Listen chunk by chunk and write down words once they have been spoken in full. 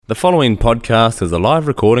The following podcast is a live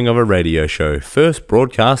recording of a radio show first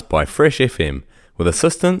broadcast by Fresh FM with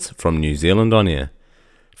assistance from New Zealand On Air.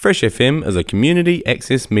 Fresh FM is a community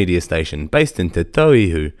access media station based in Te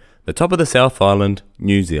Tauihu, the top of the South Island,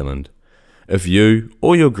 New Zealand. If you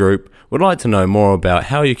or your group would like to know more about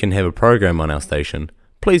how you can have a program on our station,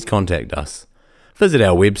 please contact us. Visit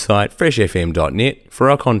our website freshfm.net for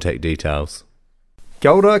our contact details.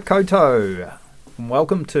 Kia ora koutou.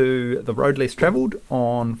 Welcome to The Road Less Travelled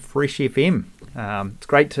on Fresh FM. It's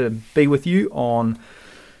great to be with you on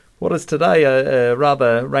what is today a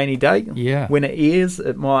rather rainy day. Yeah. When it airs,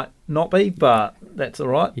 it might not be, but that's all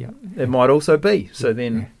right. Yeah. It might also be, so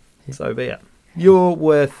then so be it. You're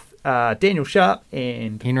with Daniel Sharp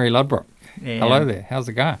and Henry Ludbrook. And Hello there. How's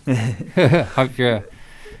it going? Hope you're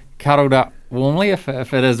cuddled up warmly if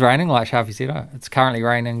it is raining, like Sharpie said. It's currently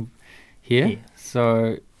raining here, Yeah.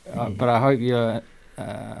 so but I hope you're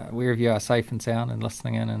wherever you are safe and sound and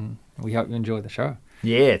listening in, and we hope you enjoy the show.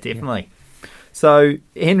 Yeah, definitely. So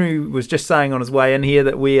Henry was just saying on his way in here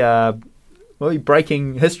that we are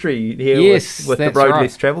breaking history here Yes, with the that's Road right.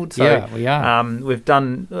 Less Travelled. So Yeah, we are. we've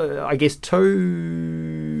done, I guess,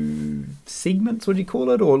 2 segments, would you call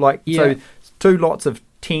it? Or so 2 lots of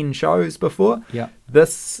 10 shows before. Yeah.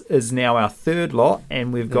 This is now our 3rd lot,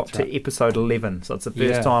 and we've got That's to right. episode 11. So it's the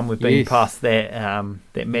first Yeah. time we've been Yes. past that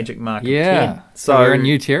magic mark of 10. Yeah. So we're in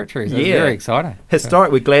new territory. So it's yeah. very exciting.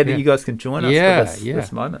 historic. We're glad that Yeah. you guys can join us Yeah, for yeah.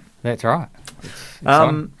 this moment. That's right. It's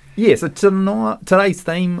exciting. Yeah, so today's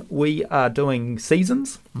theme, we are doing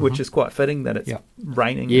seasons, which is quite fitting that it's Yeah.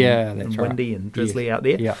 raining Yeah, and that's right. windy and drizzly out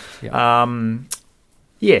there. Yeah.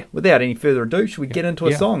 Yeah. Without any further ado, should we get into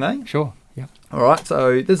a Yeah. song, eh? Sure. Yeah. All right,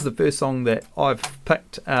 so this is the first song that I've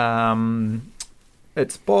picked.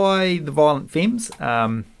 It's by the Violent Femmes.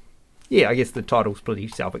 I guess the title's pretty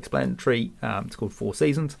self-explanatory. It's called 4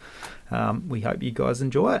 Seasons. We hope you guys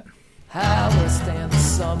enjoy it. How will I stand the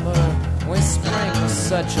summer when spring was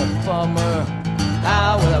such a bummer?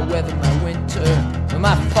 How will I weather my winter when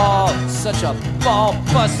my fall such a ball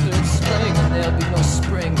buster in spring and there'll be no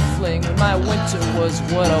spring fling when my winter was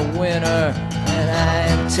what a winter and I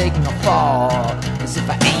am taking a fall as if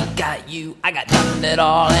I ain't got you, I got nothing at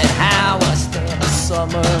all. And how will I stand the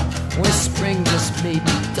summer when spring just made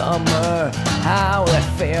me dumber? How will I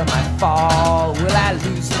fare my fall? Will I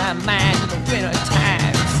lose my mind in the winter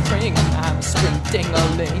time? Spring and I'm a spring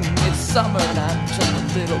ding-a-ling. It's summer and I'm just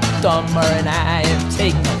a little dumber and I am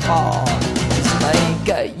taking a fall. 'Cause if I ain't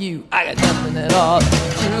got you, I got nothing at all.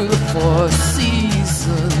 Through the 4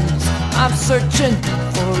 seasons, I'm searching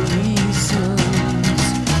for reasons.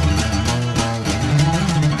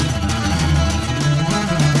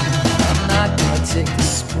 I'm not gonna take the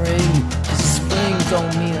spring, 'cause spring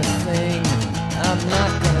don't mean a thing. I'm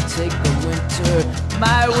not gonna take the winter,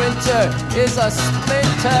 my winter is a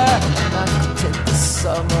splinter. I'm not gonna take the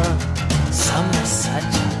summer, summer's such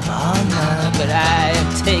a bummer. But I am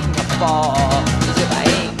taking a fall, 'cause if I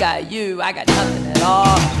ain't got you, I got nothing at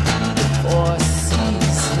all. The 4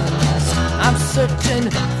 seasons, I'm searching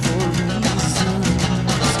for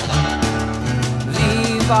reasons.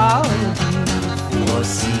 Leave all of the 4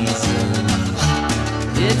 seasons,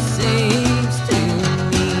 it seems to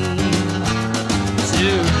me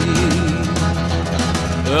to be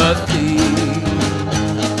a theme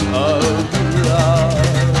of love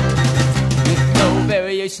with no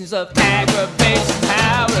variations of aggravation.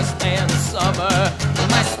 How will I stand the summer when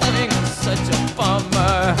my spring is such a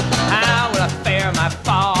bummer? How will I fare my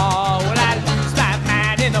fall? Will I lose my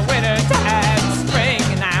mind in the winter time? Spring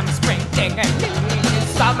and I'm a spring thing and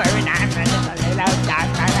it's summer and I'm a little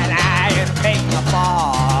dumber and I am taking a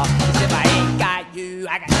fall. 'Cause if I ain't got you,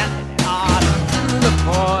 I got nothing at all. Through the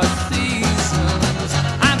 4 seasons,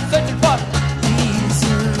 I'm searching for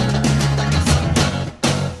reasons.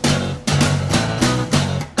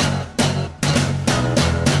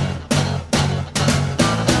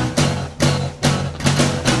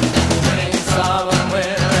 Spring, summer,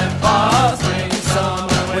 winter, and fall. Spring,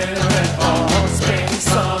 summer, winter, and fall. Spring,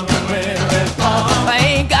 summer, winter, and fall. If I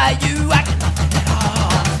ain't got you, I got nothing at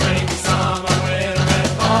all. Spring, summer, winter,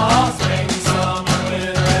 and fall. Spring, summer,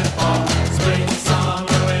 winter, and fall. Spring,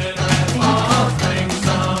 summer, winter, and fall. Spring,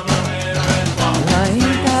 summer, winter, and fall. I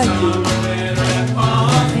ain't got you.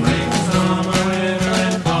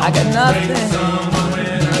 I got nothing.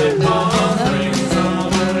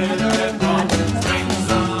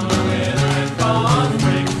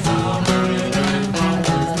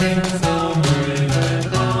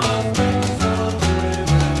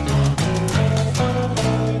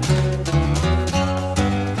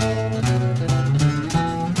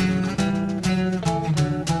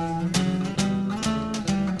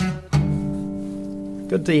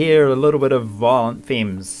 Good good to hear a little bit of Violent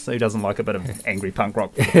Femmes. Who doesn't like a bit of angry punk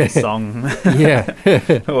rock for this song? Yeah.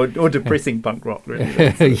 or depressing punk rock,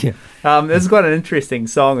 really. Yeah. It's quite an interesting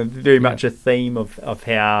song, and very much a theme of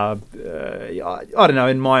how, I don't know,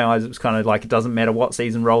 in my eyes, it was kind of like, it doesn't matter what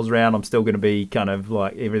season rolls around, I'm still going to be kind of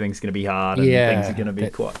like, everything's going to be hard and things are going to be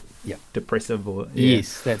quite depressive.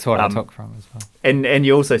 Yes, that's what I took from as well. And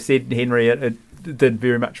you also said, Henry, it did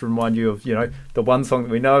very much remind you of, the one song that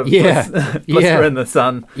we know of, Blister in the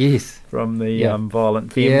Sun. Yes. From the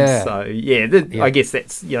Violent Femmes. Yeah. So I guess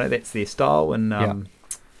that's that's their style. And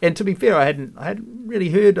to be fair, I hadn't really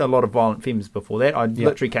heard a lot of Violent Femmes before that. I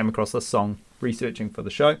literally came across this song researching for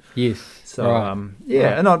the show. Yes. So and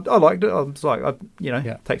I liked it. I was like,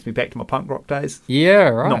 it takes me back to my punk rock days. Yeah,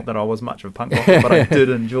 right. Not that I was much of a punk rocker, but I did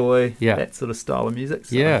enjoy that sort of style of music.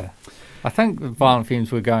 So. Yeah. I think the Violent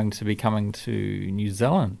Femmes were going to be coming to New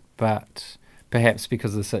Zealand, but perhaps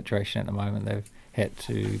because of the situation at the moment, they've had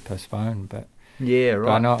to postpone. But yeah,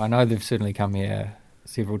 right. But I know they've certainly come here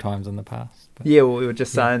several times in the past. But, yeah, well, we were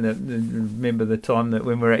just saying that. Remember the time that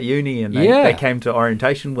when we were at uni and they came to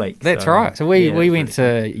orientation week. That's right. So we went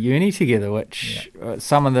to uni together, which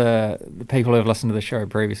some of the people who have listened to the show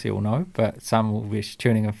previously will know, but some will be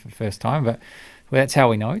tuning in for the first time. But that's how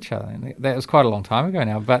we know each other. And that was quite a long time ago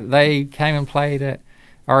now. But they came and played at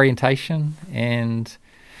orientation, and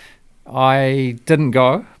I didn't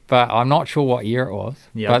go, but I'm not sure what year it was.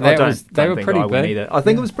 Yeah, but they were pretty big. Either. I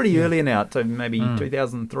think it was pretty early now, so maybe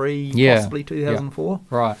 2003, possibly 2004.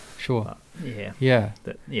 Yeah. Right, sure. Yeah.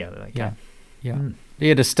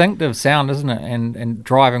 Distinctive sound, isn't it? And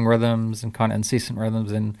driving rhythms and kind of incessant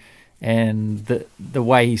rhythms, and the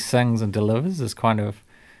way he sings and delivers is kind of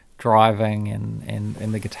driving, and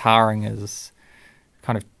the guitaring is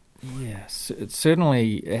kind of it's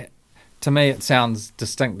certainly, to me, it sounds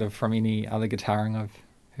distinctive from any other guitaring I've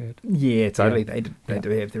heard. Yeah, totally. They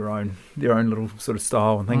do have their own little sort of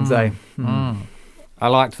style and things. I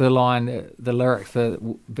liked the line, the lyrics,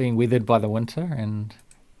 being weathered by the winter,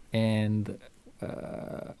 and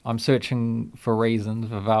I'm searching for reasons.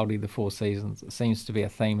 Vivaldi, the Four Seasons. It seems to be a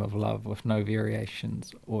theme of love with no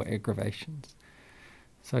variations or aggravations.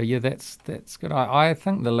 So that's good. I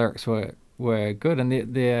think the lyrics were good, and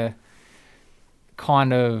they're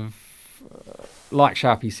kind of like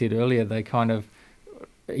Sharpie said earlier.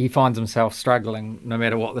 He finds himself struggling no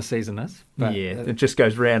matter what the season is. But, it just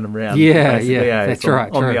goes round and round. That's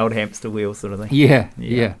right. On the old hamster wheel sort of thing. Yeah.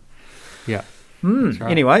 Right.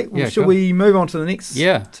 Anyway, shall we move on to the next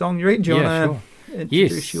song you read? Do you want to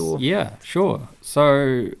introduce your... Yeah, sure.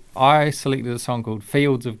 So I selected a song called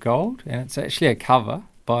Fields of Gold, and it's actually a cover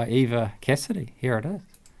by Eva Cassidy. Here it is.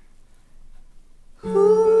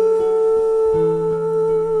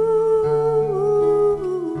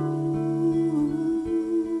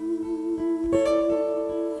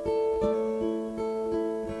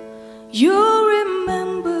 You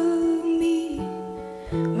remember me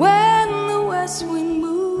when the west wind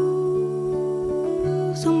moves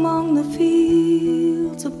among the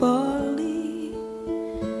fields of barley.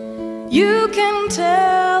 You can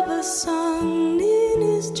tell the sun in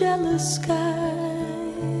his jealous sky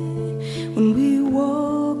when we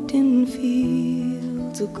walked in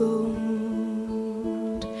fields of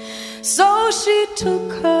gold. So she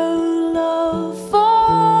took her love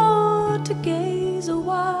for to gaze a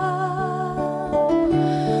while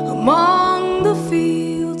among the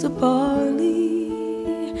fields of barley.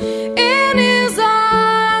 In his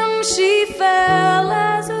arms she fell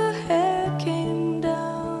as her hair came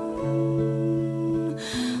down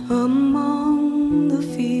among the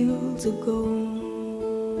fields of gold.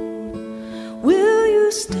 Will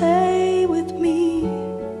you stay with me?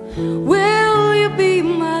 Will you be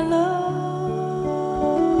my love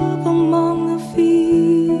among the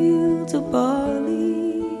fields of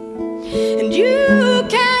barley? And you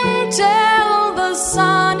can tell the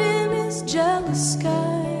sun in his jealous sky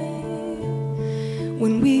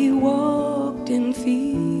when we walked in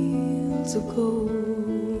fields of gold.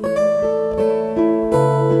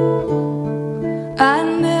 I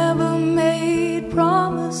never made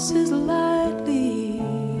promises lightly,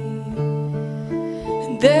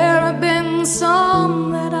 and there have been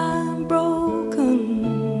some that I've broken,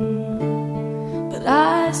 but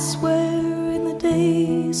I swear in the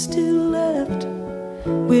days still left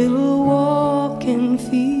we'll walk in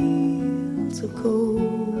fields of gold.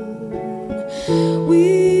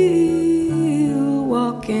 We'll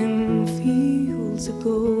walk in fields of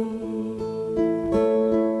gold.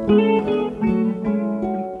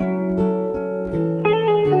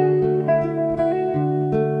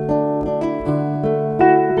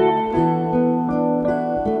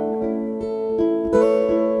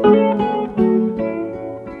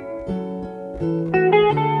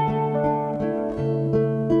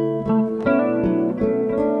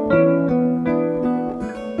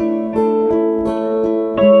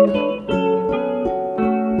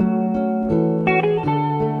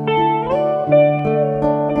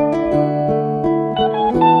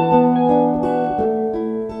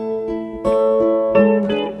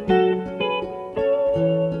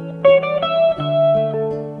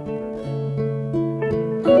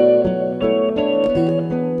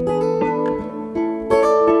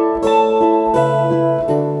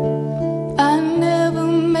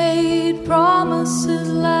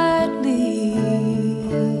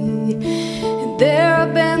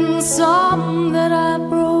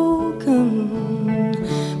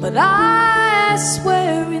 But I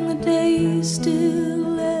swear in the days still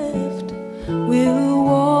left, we'll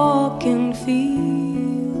walk in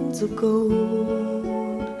fields of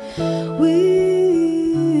gold.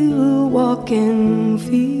 We'll walk in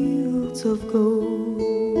fields of gold.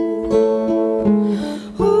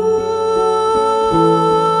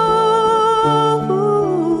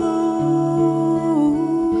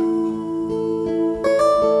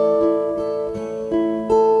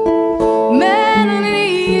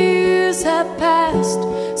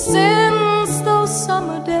 Since those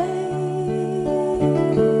summer days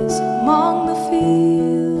among the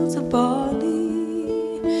fields of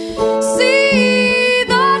barley, see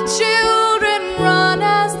the children run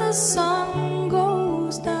as the sun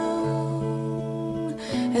goes down,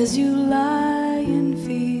 as you lie in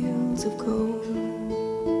fields of gold.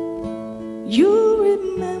 You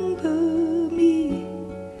remember me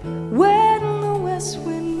when the west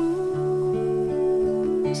wind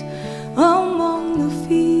moves among the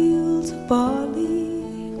fields of barley.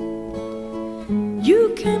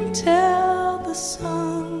 You can tell the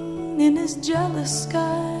sun in his jealous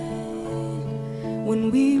sky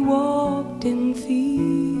when we walked in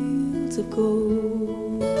fields of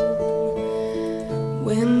gold.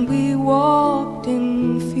 When we walked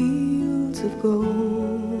in fields of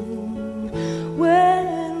gold.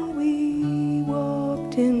 When we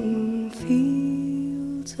walked in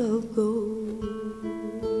fields of gold.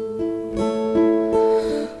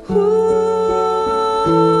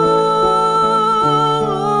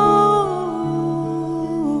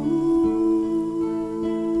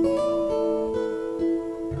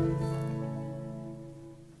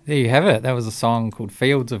 There you have it. That was a song called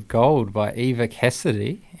Fields of Gold by Eva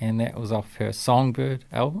Cassidy, and that was off her Songbird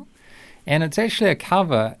album. And it's actually a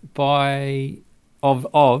cover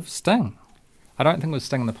of Sting. I don't think it was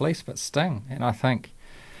Sting and the Police, but Sting. And I think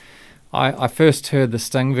I first heard the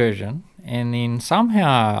Sting version, and then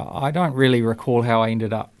somehow I don't really recall how I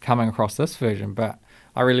ended up coming across this version, but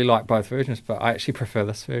I really like both versions, but I actually prefer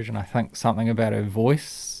this version. I think something about her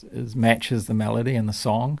voice matches the melody and the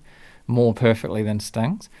song more perfectly than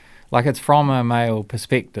Sting's. Like, it's from a male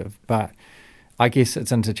perspective, but I guess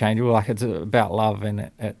it's interchangeable. Like, it's about love,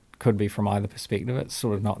 and it could be from either perspective. It's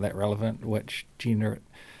sort of not that relevant which gender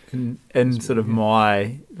it. In sort of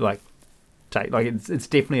my take, it's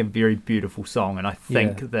definitely a very beautiful song, and I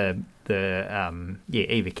think the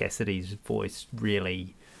Eva Cassidy's voice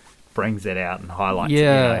really brings it out and highlights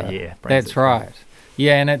it. That's right.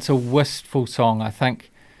 Yeah, and it's a wistful song. I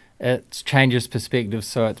think it changes perspective,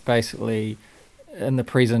 so it's basically in the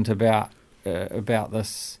present about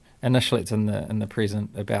this. Initially, it's in the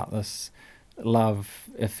present about this love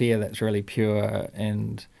affair that's really pure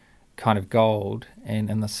and kind of gold, and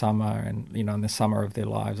in the summer, and in the summer of their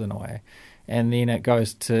lives in a way. And then it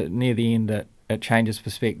goes to near the end. It changes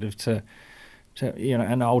perspective to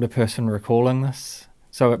an older person recalling this.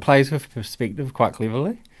 So it plays with perspective quite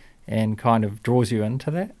cleverly, and kind of draws you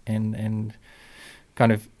into that, and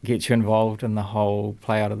kind of gets you involved in the whole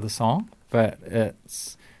play out of the song. But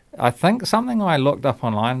it's, I think something I looked up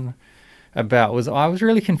online about was I was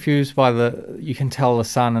really confused by you can tell the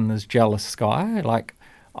sun in this jealous sky. Like,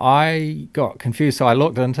 I got confused, so I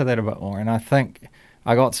looked into that a bit more, and I think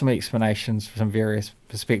I got some explanations from various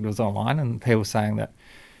perspectives online, and people saying that,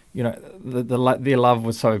 their love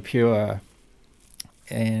was so pure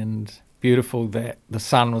and beautiful that the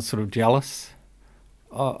sun was sort of jealous.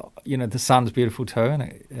 The sun's beautiful too, and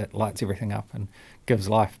it lights everything up and gives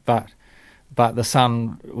life. But the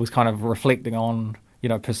sun was kind of reflecting on,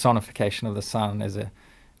 personification of the sun as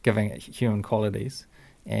giving it human qualities,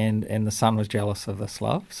 and the sun was jealous of this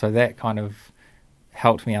love. So that kind of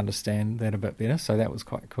helped me understand that a bit better. So that was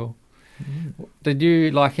quite cool. Mm. Did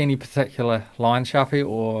you like any particular line, Sharpie,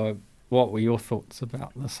 or what were your thoughts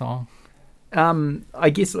about the song? I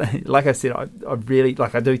guess, like I said, I really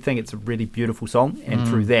I do think it's a really beautiful song, and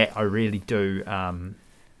through that I really do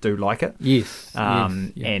like it. Yes.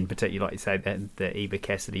 And particularly, like you say, that the Eva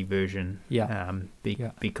Cassidy version.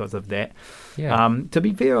 Because of that. Yeah. To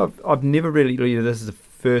be fair, I've never really. This is the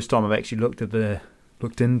first time I've actually looked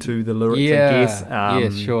into the lyrics. I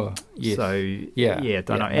guess. Sure. Yes. So I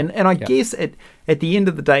don't know. And I guess at the end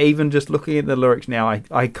of the day, even just looking at the lyrics now,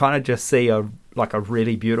 I kind of just see a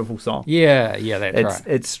really beautiful song. That's right.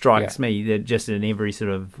 It strikes me that just in every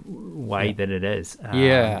sort of way that it is.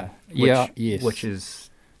 Which is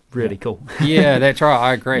really cool. Yeah, that's right.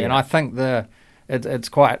 I agree, and I think it's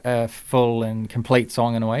quite a full and complete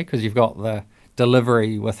song in a way, because you've got the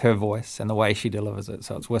delivery with her voice and the way she delivers it,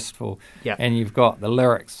 so it's wistful. Yeah, and you've got the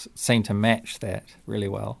lyrics seem to match that really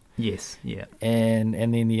well. Yes, yeah, and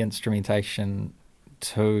then the instrumentation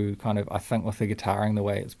to kind of, I think with the guitaring, the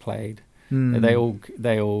way it's played, they all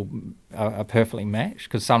are perfectly matched,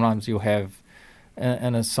 because sometimes you'll have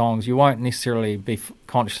in his songs, you won't necessarily be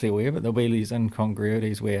consciously aware, but there'll be these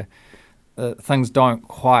incongruities where things don't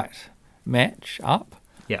quite match up.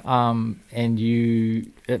 Yeah. And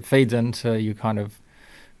it feeds into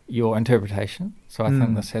your interpretation. So I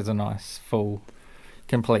think this has a nice full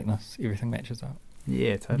completeness. Everything matches up.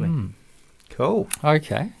 Yeah, totally. Cool.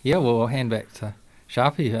 Okay. Yeah, well, I'll hand back to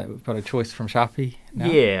Sharpie. We've got a choice from Sharpie now.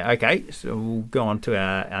 Yeah, okay. So we'll go on to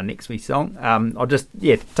our next wee song. I'll just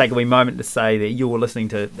take a wee moment to say that you're listening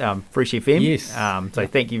to Fresh FM. Yes. So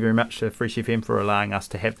thank you very much to Fresh FM for allowing us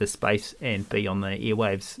to have this space and be on the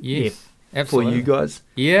airwaves. Yes. Yeah, Absolutely. for you guys.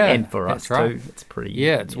 Yeah. And for us right. too. It's pretty.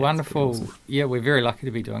 Yeah, it's wonderful. It's pretty awesome. Yeah, we're very lucky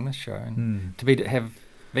to be doing this show and to have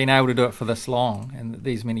been able to do it for this long and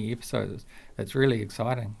these many episodes. It's really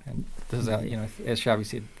exciting. And this is our, as Sharpie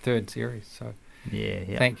said, third series. So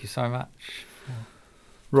yeah. Thank you so much.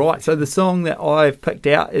 Right, so the song that I've picked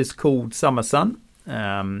out is called Summer Sun.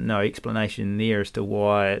 No explanation there as to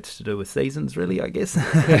why it's to do with seasons, really, I guess.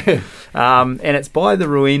 And it's by the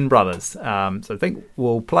Ruin Brothers. So I think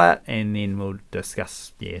we'll play it and then we'll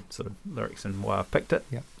discuss, sort of lyrics and why I've picked it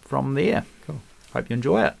from there. Cool. Hope you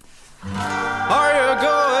enjoy it. Are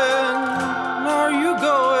you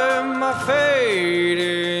going, my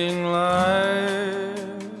fading light?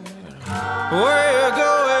 Where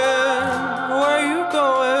you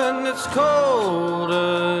going, it's cold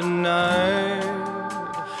at night.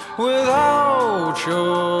 Without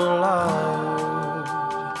your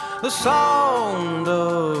light, the sound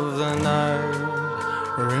of the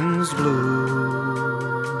night rings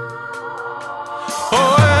blue.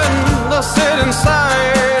 Oh, and they'll sit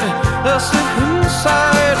inside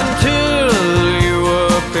until you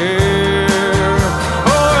appear.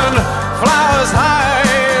 Oh, and flowers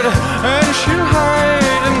hide, and she'll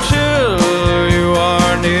hide until you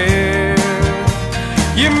are near.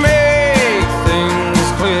 You make things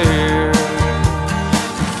clear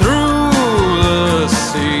through the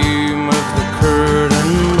seam of the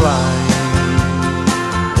curtain blind.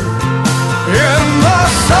 In the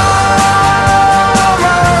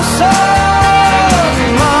summer sun,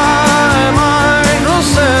 my mind will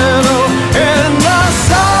settle. In the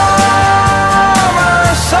summer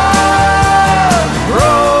sun,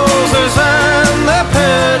 roses and their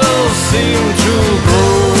petals seem to grow.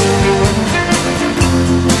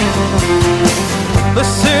 The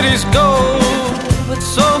city's gold, but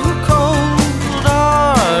so cold.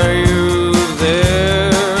 Are you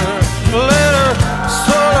there? Let her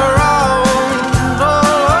swirl around,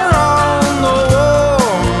 all around the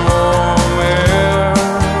warm, warm air.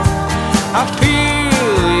 I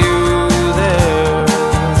feel you there,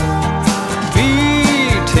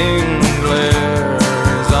 beating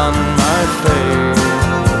glares on my face.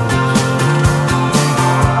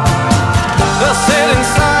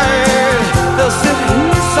 They'll sit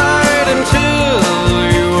inside until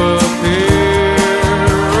you appear.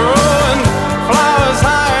 Oh, and flowers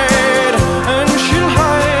hide, and she'll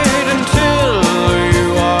hide until you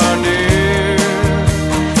are near.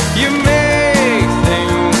 You make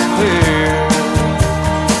things clear,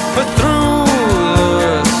 but through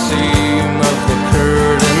the seam of the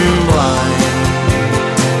curtain blind.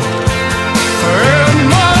 In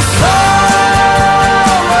the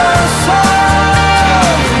summer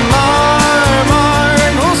sun, my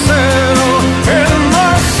mind will settle. In the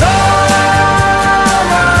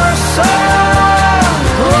summer sun,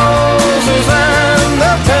 roses and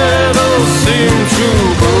their petals seem to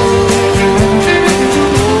grow.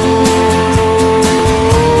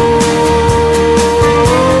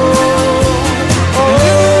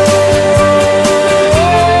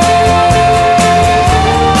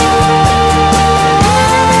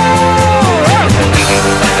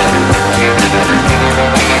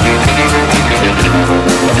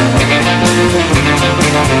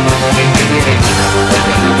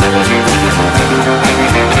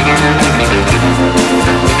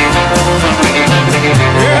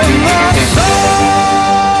 In the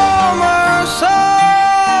summer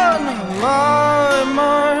sun, my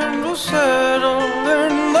mind will settle.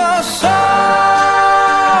 In the summer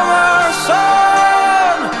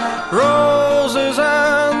sun, roses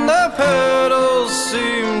and their petals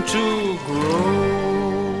seem to grow.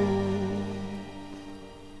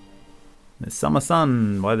 The Summer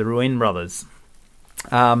Sun by the Ruin Brothers.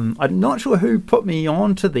 I'm not sure who put me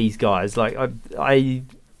on to these guys. Like I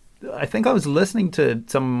think I was listening to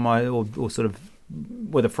some of my, or sort of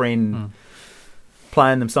with a friend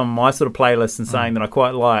playing them some of my sort of playlists and saying that I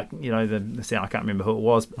quite like, the sound. I can't remember who it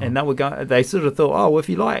was, and they sort of thought, oh, well, if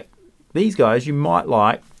you like these guys, you might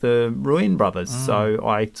like the Ruin Brothers. So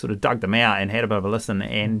I sort of dug them out and had a bit of a listen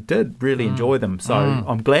and did really enjoy them. So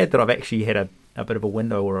I'm glad that I've actually had a bit of a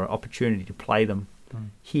window or an opportunity to play them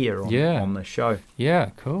here on the show.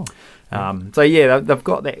 Yeah, cool. So yeah, they've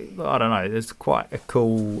got that. I don't know. There's quite a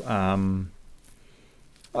cool. I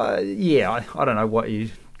don't know what you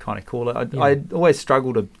kind of call it. I always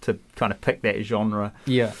struggle to kind of pick that genre.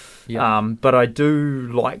 Yeah. Yeah. But I do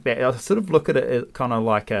like that. I sort of look at it as kind of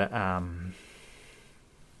like a,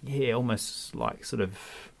 almost like sort of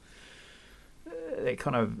that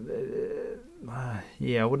kind of, I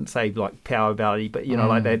wouldn't say like power ballady, but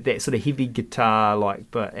like that sort of heavy guitar, like,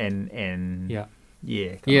 but and yeah.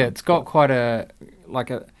 It's got quite a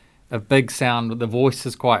big sound. The voice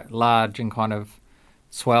is quite large and kind of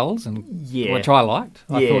swells, and which I liked.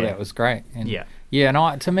 I thought that was great. And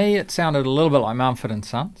and to me it sounded a little bit like Mumford and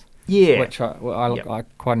Sons. Yeah, which I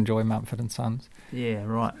quite enjoy Mumford and Sons. Yeah,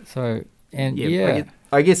 right. So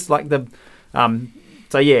I guess like the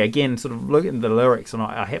again, sort of looking at the lyrics, and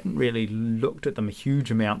I haven't really looked at them a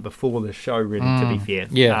huge amount before the show, really, to be fair.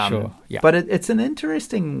 Yeah, sure. Yeah. But it's an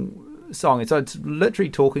interesting song. So it's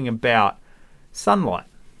literally talking about sunlight,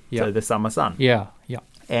 so the summer sun. Yeah.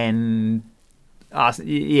 And so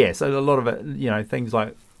a lot of it, things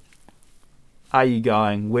like, are you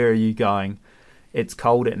going? Where are you going? It's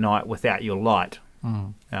cold at night without your light.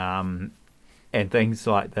 And things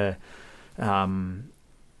like the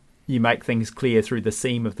you make things clear through the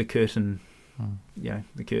seam of the curtain, the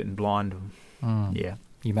curtain blind.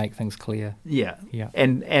 You make things clear. Yeah.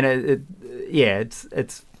 And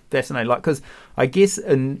it's fascinating. Like, because I guess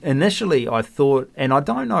initially I thought, and I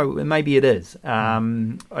don't know, maybe it is.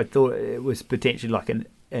 I thought it was potentially like an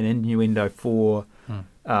innuendo for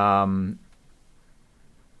a love,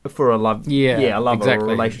 a love exactly. or a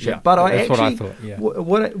relationship. Yeah. But That's what I thought. Yeah.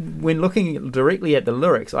 When looking directly at the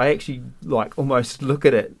lyrics, I actually like almost look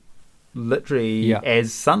at it literally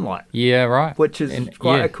as sunlight. Yeah, right. Which is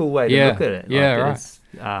quite a cool way to look at it. Yeah, right.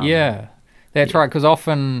 That's right. Because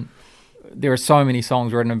often there are so many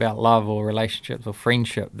songs written about love or relationships or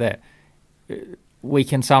friendship that we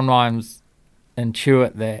can sometimes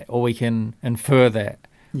intuit that, or we can infer that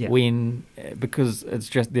because it's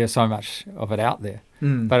just there's so much of it out there.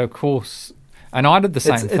 But of course, and I did the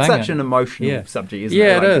same thing. It's such an emotional subject, isn't it?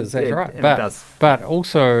 Yeah, like, it is. That's right. But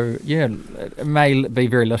also, it may be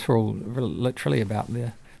very literally about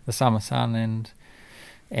the summer sun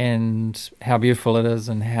and how beautiful it is,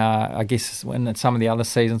 and how, I guess, when some of the other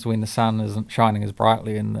seasons when the sun isn't shining as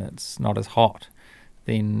brightly and it's not as hot,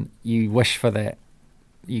 then you wish for that.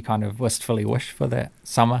 You kind of wistfully wish for that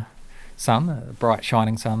summer sun, a bright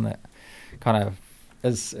shining sun that kind of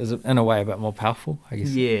is in a way a bit more powerful, I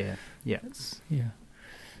guess. And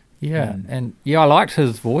I liked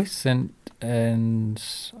his voice, and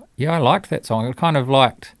I liked that song. I kind of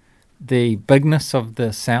liked the bigness of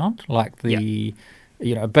the sound, like the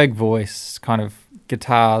big voice, kind of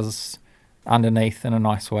guitars underneath in a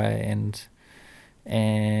nice way, and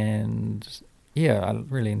I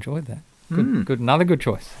really enjoyed that. Good, another good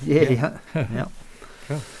choice. Yeah.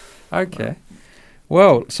 Cool. Okay.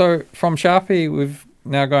 Well, so from Sharpie, we've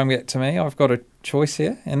now going back to me. I've got a choice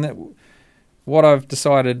here, and what I've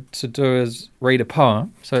decided to do is read a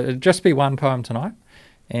poem. So it'll just be one poem tonight,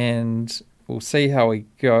 and we'll see how we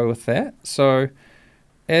go with that. So,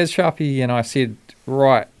 as Sharpie and I said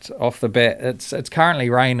right off the bat, it's currently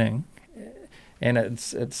raining, and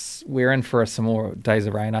we're in for some more days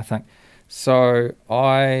of rain, I think. So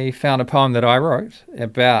I found a poem that I wrote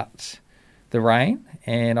about the rain,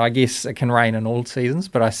 and I guess it can rain in all seasons,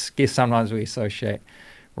 but I guess sometimes we associate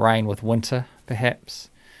rain with winter, perhaps.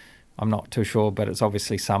 I'm not too sure, but it's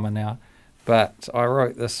obviously summer now. But I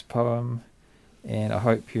wrote this poem, and I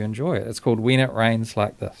hope you enjoy it. It's called When It Rains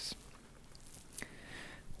Like This.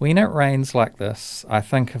 When it rains like this, I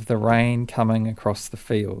think of the rain coming across the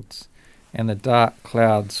fields, and the dark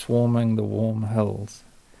clouds swarming the warm hills.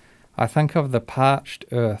 I think of the parched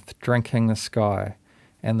earth drinking the sky,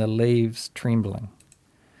 and the leaves trembling.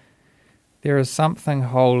 There is something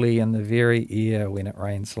holy in the very air when it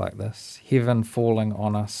rains like this, heaven falling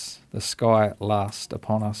on us, the sky at last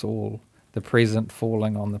upon us all, the present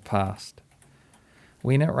falling on the past.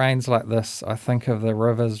 When it rains like this, I think of the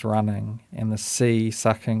rivers running and the sea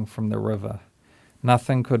sucking from the river.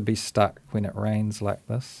 Nothing could be stuck when it rains like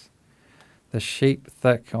this. The sheep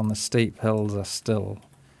thick on the steep hills are still,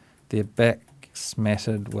 their backs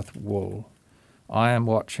matted with wool. I am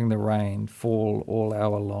watching the rain fall all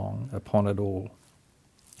hour long upon it all,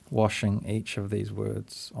 washing each of these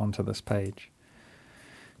words onto this page.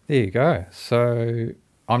 There you go. So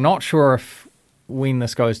I'm not sure if when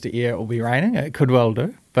this goes to air, it will be raining. It could well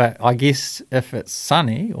do. But I guess if it's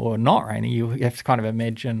sunny or not raining, you have to kind of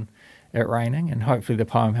imagine it raining, and hopefully the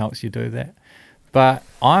poem helps you do that. But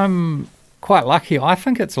I'm quite lucky. I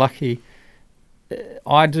think it's lucky.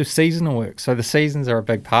 I do seasonal work, so the seasons are a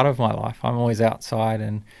big part of my life. I'm always outside,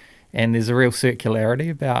 and there's a real circularity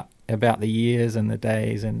about the years and the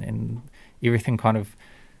days, and everything kind of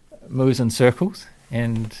moves in circles.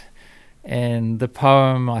 And the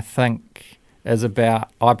poem, I think, is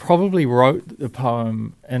about, I probably wrote the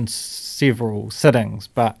poem in several sittings,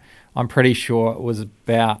 but I'm pretty sure it was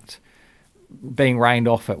about being rained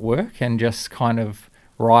off at work and just kind of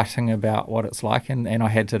writing about what it's like, and I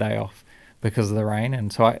had today off because of the rain,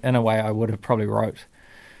 and so in a way I would have probably wrote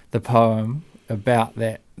the poem about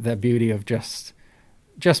that, the beauty of just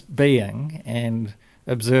being and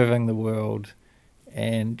observing the world,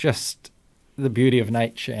 and just the beauty of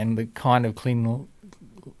nature and the kind of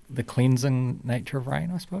the cleansing nature of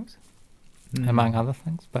rain, I suppose, among other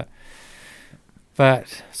things. But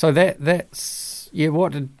so that's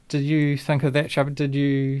What did you think of that, Shabba? Did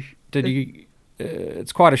you?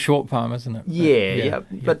 It's quite a short poem, isn't it? Yeah.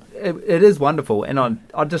 But it is wonderful, and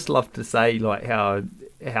I'd just love to say like how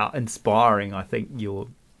inspiring I think your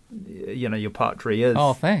poetry is.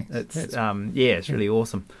 Oh, thanks. It's it's really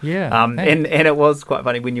awesome. Yeah. And it was quite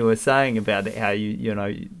funny when you were saying about it, how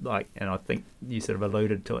you like, and I think you sort of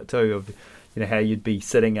alluded to it too, of how you'd be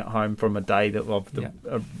sitting at home from a day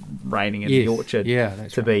of raining in the orchard,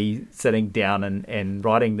 to be sitting down and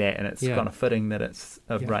writing that, and it's kind of fitting that it's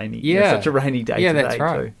a rainy, such a rainy day today that's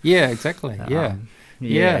right. too. Yeah, exactly. Yeah.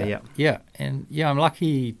 And I'm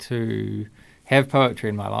lucky to have poetry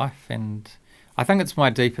in my life, and I think it's my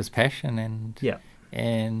deepest passion, and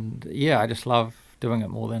I just love doing it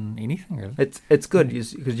more than anything, really. It's good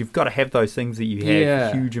because you've got to have those things that you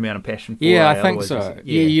have a huge amount of passion for. Yeah, I think so.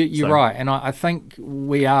 You're right, and I think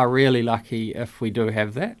we are really lucky if we do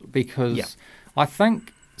have that, because I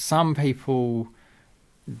think some people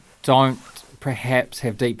don't perhaps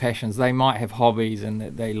have deep passions. They might have hobbies and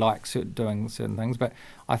that they like doing certain things, but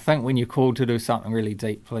I think when you're called to do something really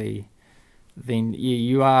deeply, then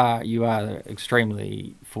you are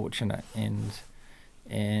extremely fortunate, and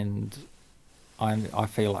I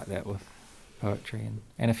feel like that with poetry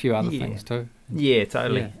and a few other things too. Yeah,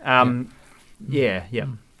 totally. I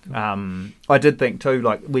did think too,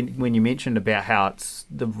 like when you mentioned about how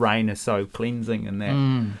the rain is so cleansing, and that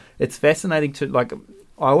it's fascinating to, like,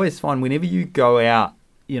 I always find whenever you go out,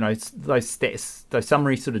 those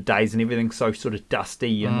summery sort of days and everything's so sort of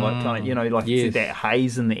dusty and like kind of, that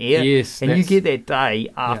haze in the air. Yes, and you get that day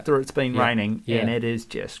after it's been raining, and it is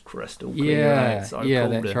just crystal clear. It's so cool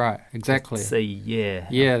that's right. Exactly. To see,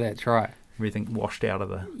 that's right. Everything washed out of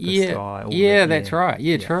the sky. That's right.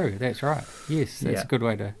 Yeah, true. That's right. Yes, that's a good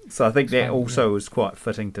way to. So I think that also is quite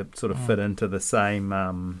fitting to sort of fit into the same,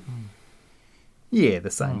 kind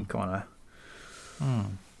of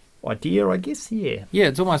idea, I guess. Yeah,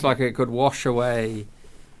 it's almost like it could wash away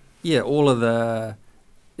all of the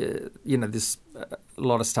there's a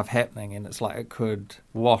lot of stuff happening, and it's like it could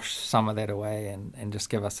wash some of that away and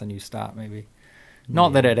just give us a new start, maybe.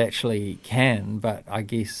 Not that it actually can, but I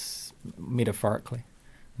guess metaphorically.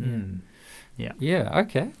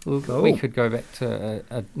 Okay, well, cool. We could go back to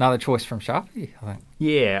another choice from Sharpie, I think.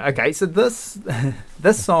 Okay, so this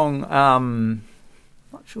song,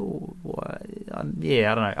 not sure why. I don't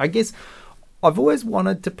know. I guess I've always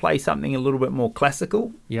wanted to play something a little bit more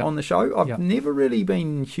classical on the show. I've never really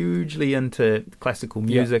been hugely into classical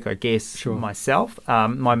music, I guess, myself.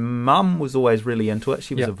 My mum was always really into it.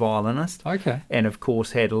 She was a violinist. Okay. And, of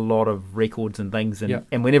course, had a lot of records and things.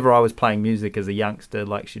 And whenever I was playing music as a youngster,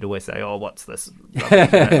 like, she'd always say, oh, what's this?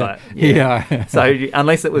 So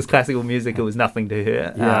unless it was classical music, it was nothing to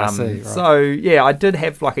her. I see, right. So, I did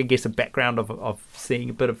have, like, I guess, a background of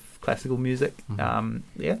seeing a bit of classical music. And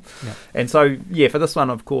so for this one,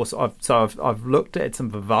 of course, I've looked at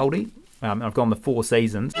some Vivaldi. I've gone the Four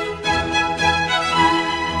Seasons.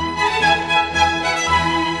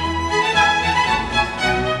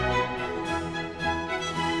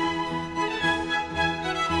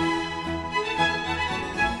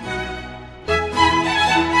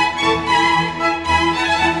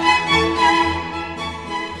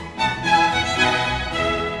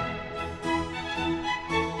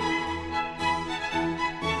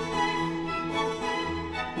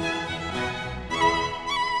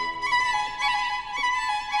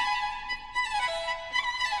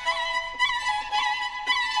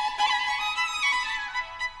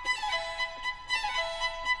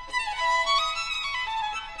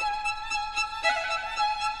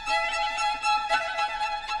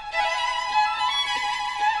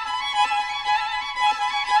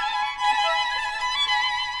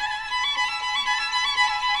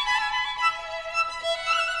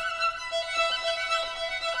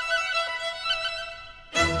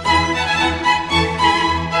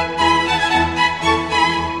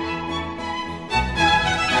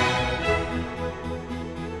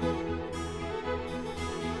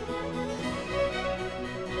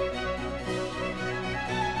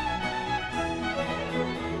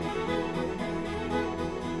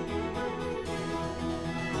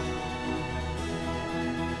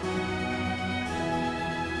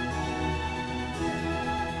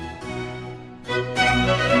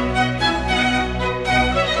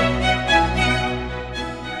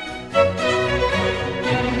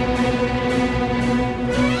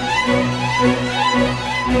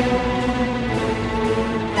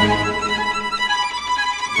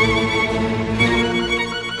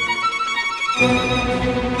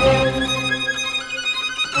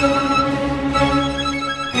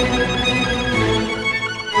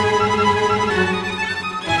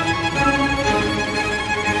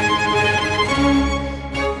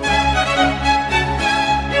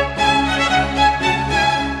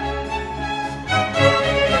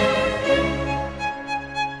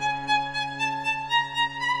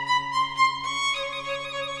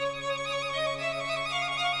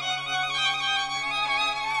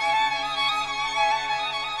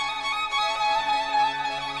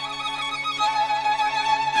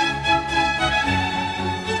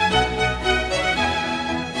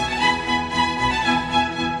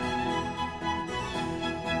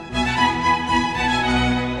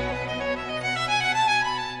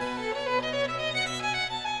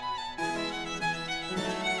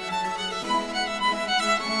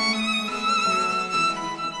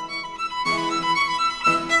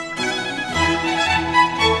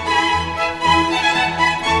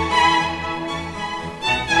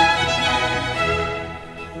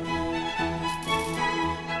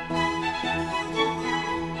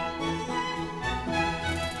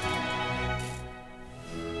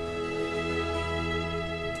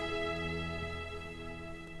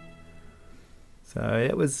 So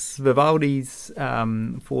it was Vivaldi's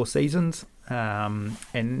Four Seasons,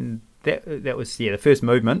 and that was the first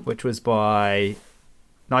movement, which was by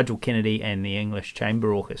Nigel Kennedy and the English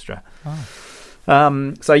Chamber Orchestra. Oh.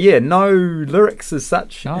 So no lyrics as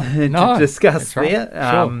such to discuss right. there.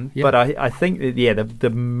 Sure. Yeah. But I think that the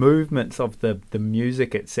movements of the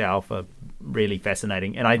music itself are really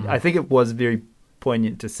fascinating, and I think it was very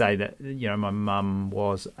poignant to say that my mum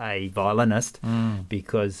was a violinist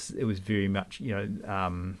because it was very much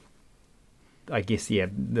I guess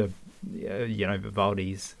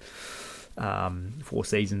Vivaldi's Four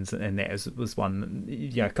Seasons, and that was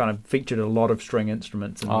one that, kind of featured a lot of string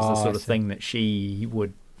instruments, and was the sort of thing that she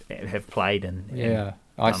would have played and I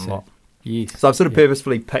done see. a lot. Yes. So I've sort of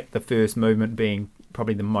purposefully picked the first movement being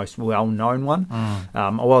probably the most well-known one.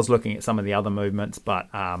 I was looking at some of the other movements, but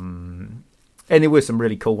and there were some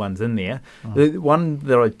really cool ones in there. The one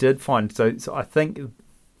that I did find, so I think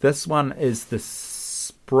this one is the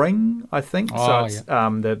spring, I think. So it's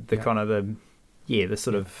the kind of the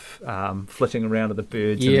sort of flitting around of the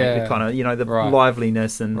birds and the kind of, the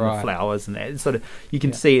liveliness and the flowers and that. It's sort of, you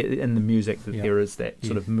can see it in the music that there is that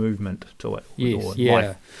sort of movement to it.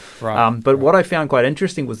 Life. Right. But what I found quite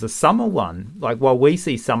interesting was the summer one. Like, while we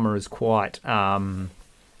see summer as quite, a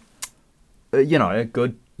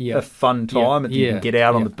good, a fun time, and you can get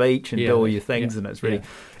out on the beach and do all your things, and it's really,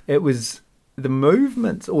 it was the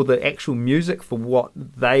movements or the actual music for what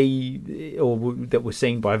that were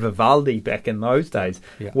seen by Vivaldi back in those days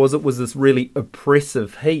it was this really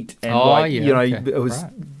oppressive heat, and it was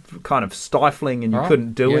kind of stifling, and you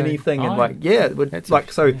couldn't do anything, and it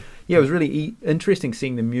was really interesting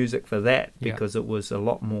seeing the music for that, because it was a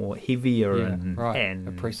lot more heavier and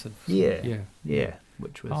oppressive.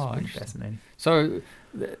 Which was pretty fascinating.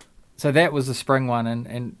 So that was the spring one,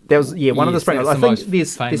 and that was one of the spring ones. I think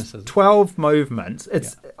there's 12 movements.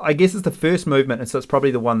 It's I guess it's the first movement, and so it's probably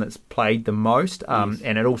the one that's played the most.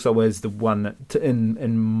 And it also is the one that,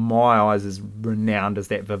 in my eyes, is renowned as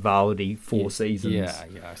that Vivaldi Four Seasons.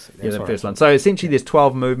 I see. That's the first one. So essentially, there's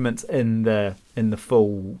 12 movements in the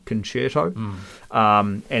full concerto,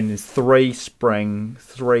 and there's 3 spring,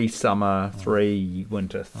 3 summer, 3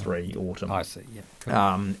 winter, 3 autumn. I see. Yeah.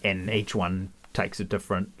 Cool. And each one takes a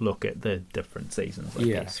different look at the different seasons, I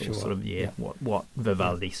guess, or sort of what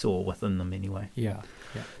Vivaldi saw within them anyway.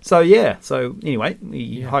 So anyway,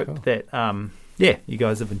 we hope that you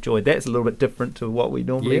guys have enjoyed that. It's a little bit different to what we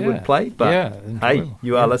normally would play, but hey,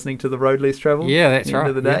 you are listening to the Road Less Traveled. That's at the right.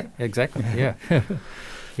 end of the day. Exactly.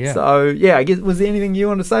 So I guess, was there anything you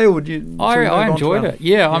want to say, or would you? I enjoyed it.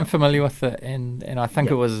 I'm familiar with it, and I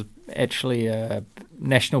think it was actually a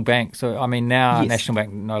National Bank. So I mean, now National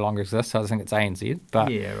Bank no longer exists. So I think it's ANZ, but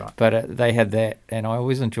they had that, and I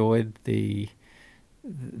always enjoyed the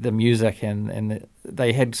music, and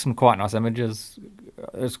they had some quite nice images.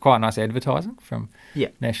 It was quite nice advertising from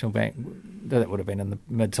National Bank. That would have been in the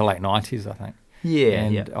mid to late 90s, I think.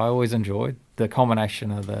 I always enjoyed the combination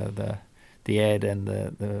of the ad and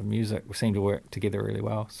the music seemed to work together really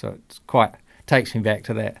well. So it's takes me back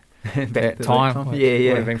to that time. I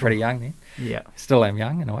would have been pretty young then. Still am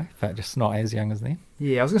young in a way, but just not as young as then.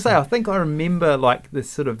 I was going to say, I think I remember like the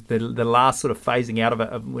sort of the last sort of phasing out of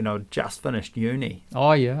it when I just finished uni.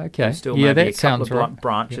 Oh yeah, okay. There's still maybe that a couple sounds of right.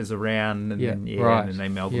 branches around, and then and then they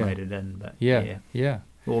amalgamated in. But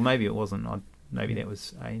or maybe it wasn't. maybe that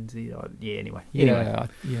was ANZ. Yeah, anyway.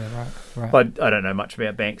 Right. But I don't know much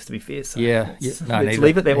about banks, to be fair. So let's neither.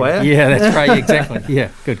 leave it that way. Yeah, that's right. Exactly. Yeah,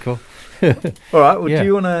 good call. All right. Well, do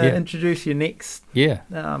you want to introduce your next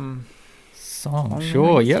song?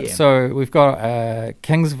 Sure. Yep. Yeah. So we've got a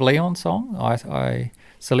Kings of Leon song. I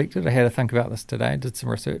selected. I had to think about this today. Did some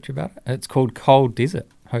research about it. It's called Cold Desert.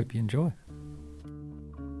 Hope you enjoy.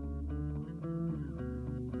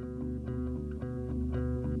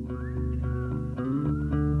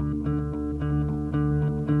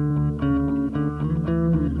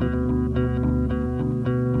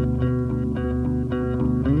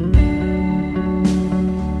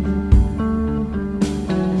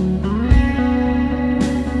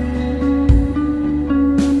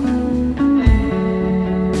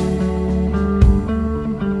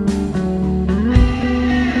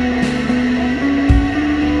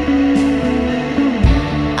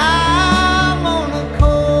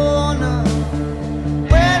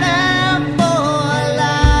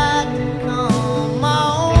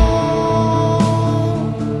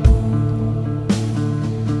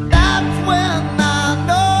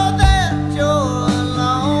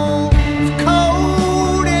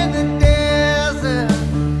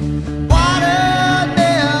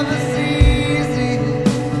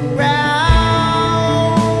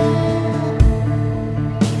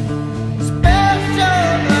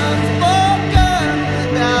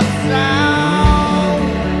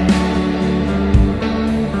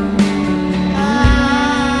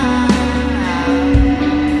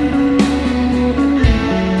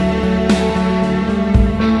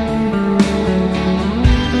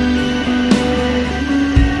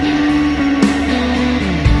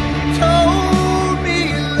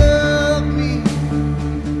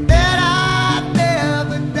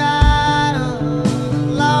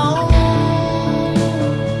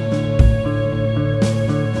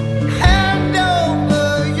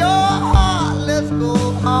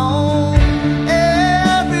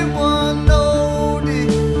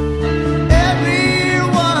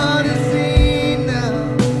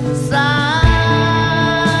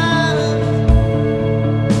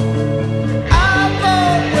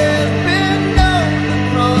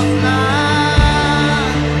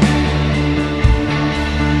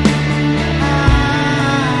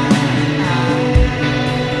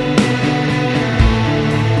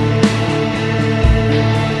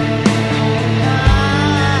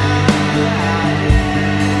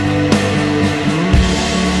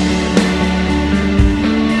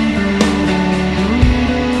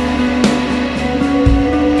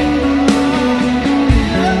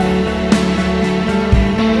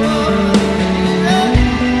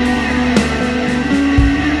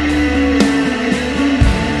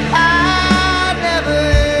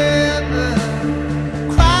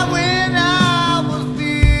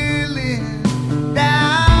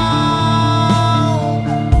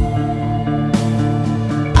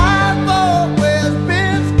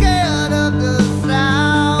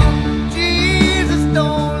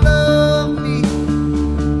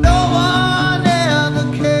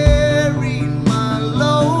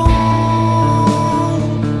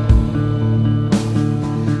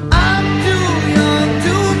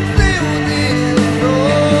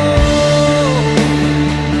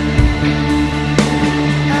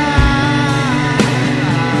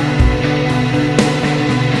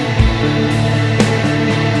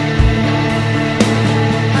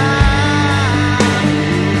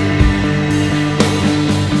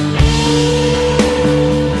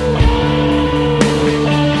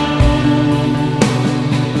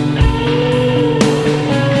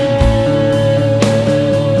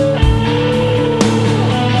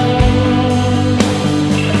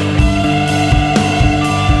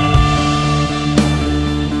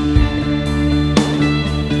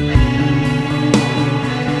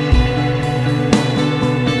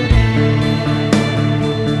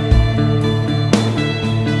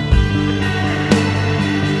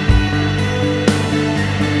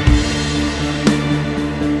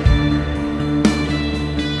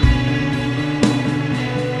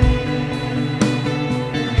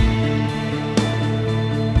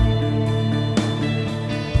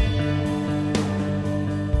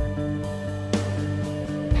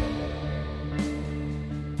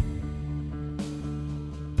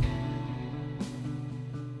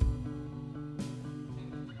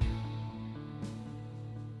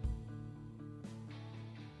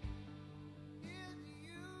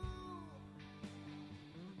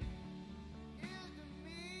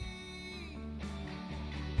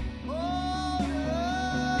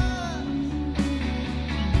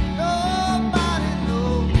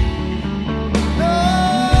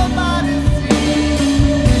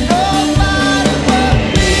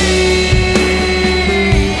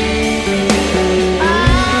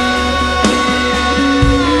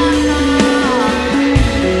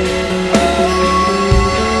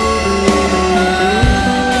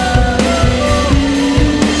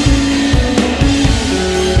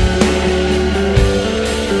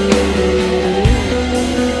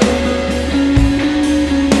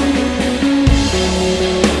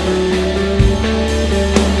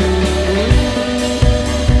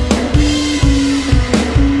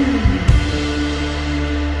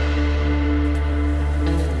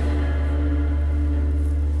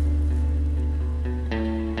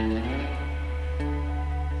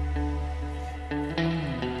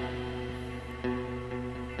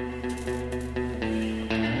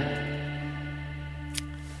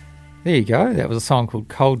 There you go. That was a song called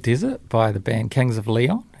Cold Desert by the band Kings of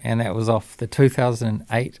Leon, and that was off the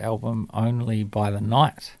 2008 album Only by the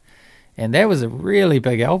Night. And that was a really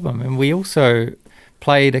big album. And we also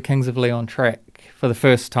played a Kings of Leon track for the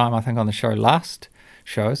first time, I think, on the show last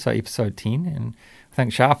show, so episode 10. And I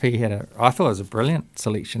think Sharpie I thought it was a brilliant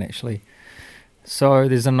selection, actually. So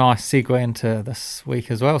there's a nice segue into this week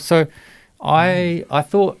as well. So I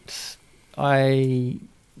thought I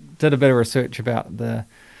did a bit of research about the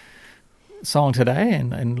song today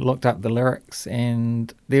and looked up the lyrics,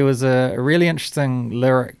 and there was a really interesting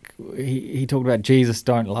lyric. He talked about Jesus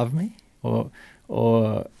don't love me, or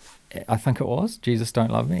I think it was Jesus don't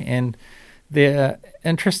love me, and they're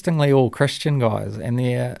interestingly all Christian guys,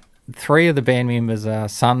 and three of the band members are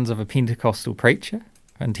sons of a Pentecostal preacher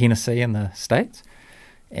in Tennessee in the States,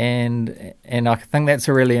 and I think that's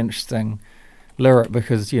a really interesting lyric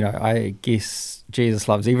because, you know, I guess Jesus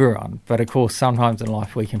loves everyone, but of course sometimes in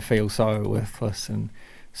life we can feel so worthless and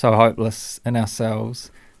so hopeless in ourselves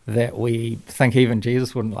that we think even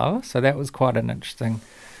Jesus wouldn't love us. So that was quite an interesting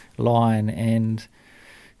line, and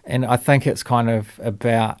I think it's kind of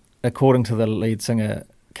about, according to the lead singer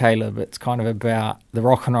Caleb, it's kind of about the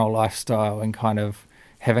rock and roll lifestyle and kind of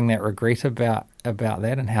having that regret about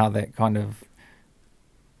that, and how that kind of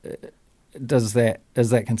is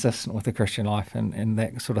that consistent with the Christian life and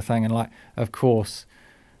that sort of thing. And, like, of course,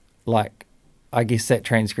 like, I guess that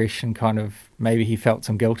transgression kind of, maybe he felt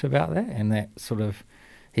some guilt about that, and that sort of,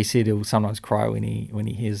 he said he'll sometimes cry when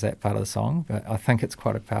he hears that part of the song. But I think it's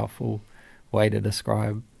quite a powerful way to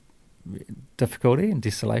describe difficulty and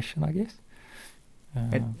desolation, I guess.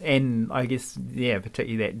 And I guess, yeah,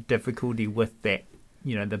 particularly that difficulty with that,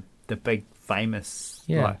 you know, the big famous,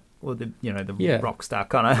 like, or the, you know, the rock star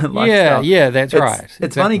kind of lifestyle. Yeah, that's right. It's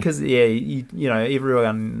exactly. funny because, you know,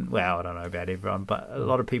 everyone, well, I don't know about everyone, but a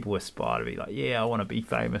lot of people aspire to be like, yeah, I want to be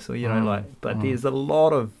famous, or, you know, like, but there's a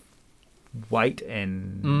lot of weight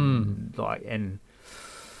and like, and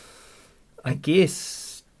I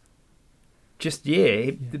guess just,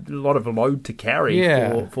 a lot of load to carry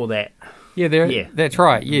for that. That's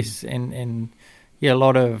right. Yes, and a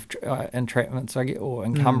lot of entrapments, I get, or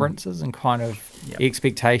encumbrances, and kind of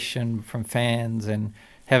expectation from fans, and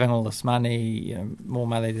having all this money, you know, more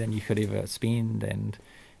money than you could ever spend,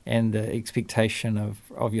 and the expectation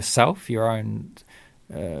of yourself, your own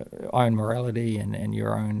morality, and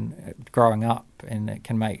your own growing up, and it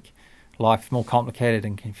can make life more complicated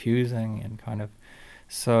and confusing, and kind of.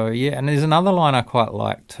 So and there's another line I quite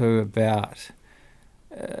like too about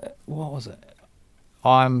what was it?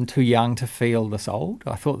 I'm too young to feel this old.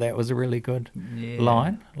 I thought that was a really good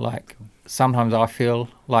line. Like, sometimes I feel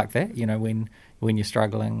like that, you know, when you're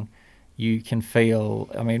struggling, you can feel,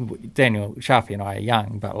 I mean, Daniel, Sharpie and I are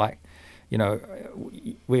young, but, like, you know,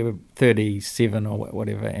 we were 37 or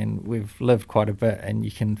whatever, and we've lived quite a bit, and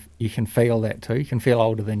you can feel that too. You can feel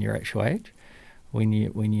older than your actual age when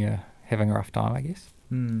you're having a rough time, I guess.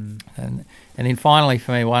 And then finally,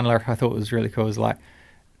 for me, one lyric I thought was really cool was like,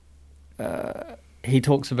 he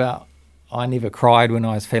talks about, I never cried when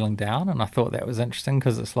I was feeling down, and I thought that was interesting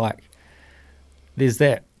because it's like there's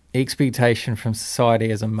that expectation from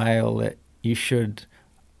society as a male that you should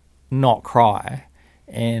not cry,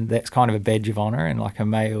 and that's kind of a badge of honour and like a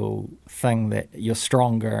male thing, that you're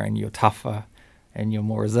stronger and you're tougher and you're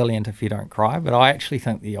more resilient if you don't cry. But I actually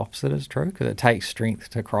think the opposite is true, because it takes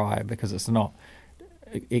strength to cry because it's not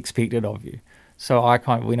expected of you. So I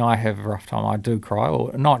kind of, when I have a rough time, I do cry,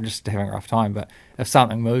 or not just having a rough time, but if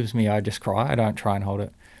something moves me, I just cry. I don't try and hold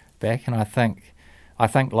it back. And I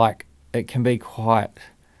think like it can be quite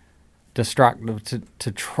destructive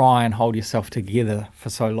to try and hold yourself together for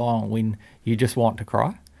so long when you just want to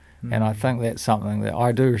cry. And I think that's something that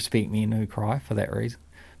I do respect men who cry for that reason,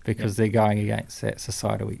 because they're going against that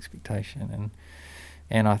societal expectation.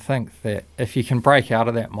 And I think that if you can break out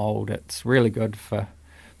of that mould, it's really good for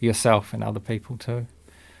yourself and other people too.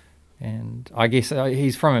 And I guess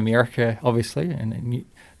he's from America, obviously, and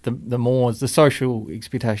the social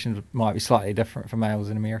expectations might be slightly different for males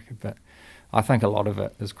in America, but I think a lot of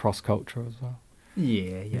it is cross-cultural as well.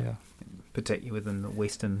 Yeah. Particularly within the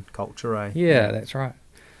Western culture, eh? Yeah, that's right.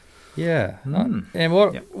 Yeah. And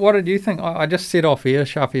what did you think? I just said off air,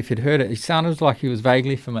 Sharpie, if you'd heard it, he sounded like he was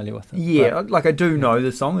vaguely familiar with it. Yeah, like I do know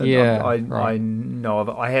the song. Yeah, I know of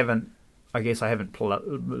it. I haven't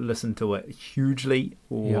listened to it hugely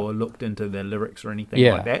or looked into the lyrics or anything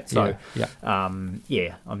like that. So, I'm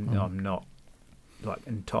not like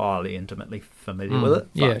entirely intimately familiar with it.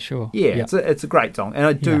 Yeah, sure. Yeah, it's a great song, and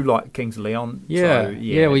I do like Kings of Leon. Yeah,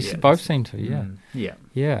 so, we both seem to. Yeah,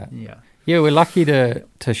 yeah. we're lucky to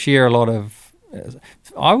share a lot of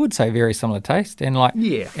I would say, very similar taste. And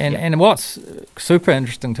and what's super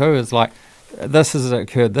interesting too is like this has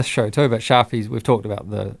occurred this show too. But Sharpies, we've talked about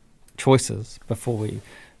the choices before we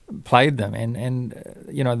played them, and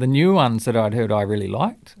the new ones that I'd heard I really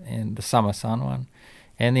liked, and the Summer Sun one,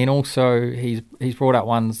 and then also he's brought out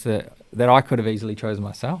ones that I could have easily chosen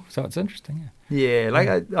myself. So it's interesting.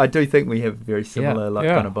 I do think we have very similar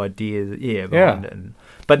kind of ideas behind it.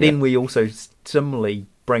 But then we also similarly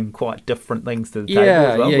bring quite different things to the table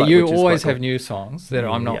as well. You always have new songs that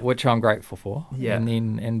I'm not, which I'm grateful for. And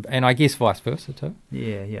then and I guess vice versa too.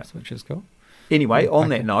 Which is cool. Anyway, on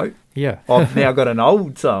that note, I've now got an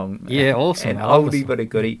old song. Awesome. An oldie but a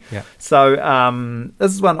goodie. So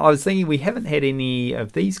this is one I was thinking we haven't had any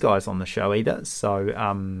of these guys on the show either. So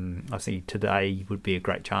I think today would be a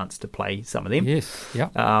great chance to play some of them. Yes.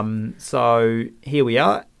 Yeah. So here we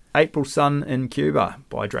are, April Sun in Cuba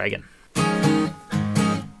by Dragon.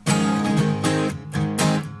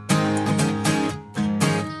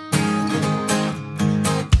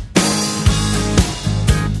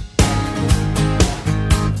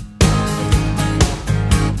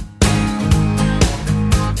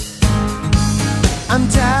 I'm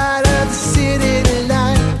tired of the city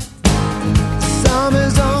life.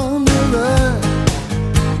 Summer's on the run.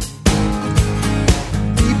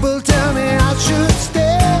 People tell me I should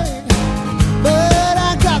stay, but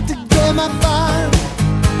I got to get my fun.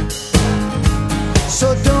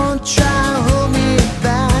 So don't try to hold me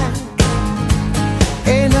back.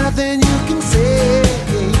 Ain't nothing you can say.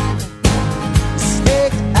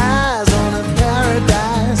 Snake eyes on a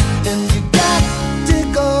paradise, and you got to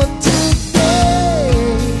go to.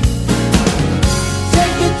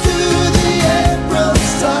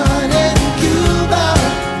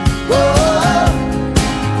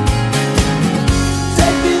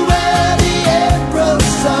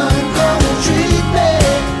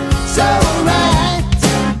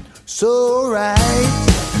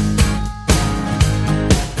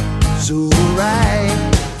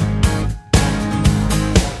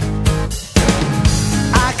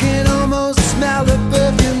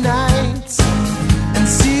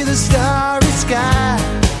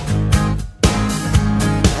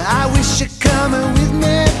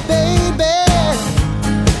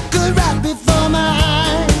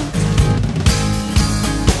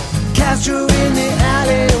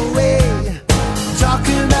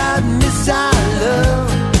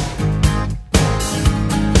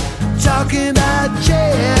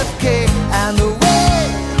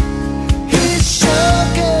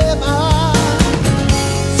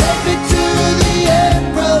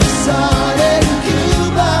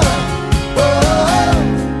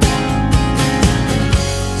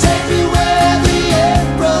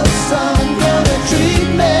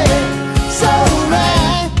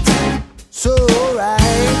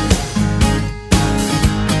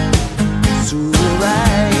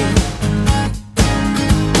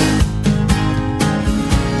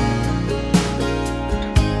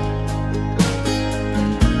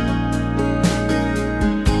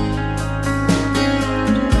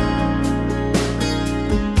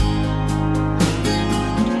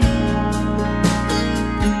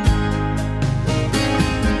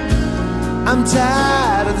 I'm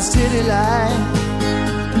tired of the city life.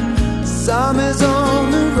 Summer's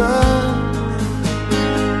on the run.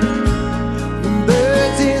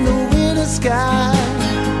 Birds in the winter sky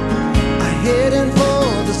are heading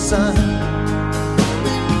for the sun.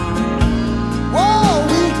 Whoa,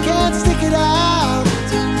 we can't stick it out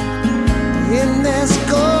in this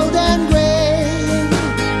cold and gray.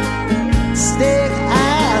 Snake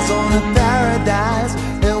eyes on a paradise,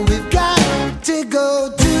 and we've got to go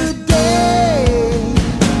today.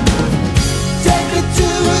 Take me to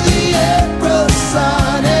the April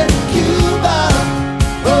sun in Cuba.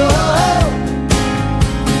 Oh,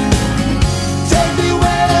 take me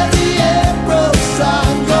where the April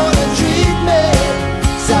sun gonna treat me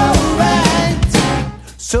so right,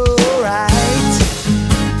 so right,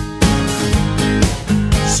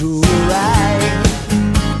 so right.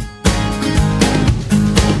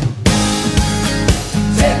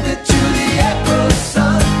 Take me to the April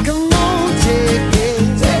sun. Come on, take me.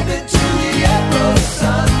 Take me to the April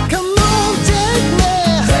sun. Come on, take me.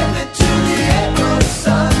 Take me to the April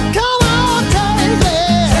sun. Come on, take me.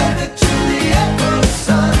 Take me to the April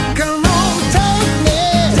sun. Come on, take me.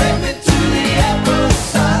 Take me to the April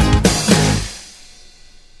sun.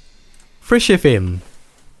 Fresh FM.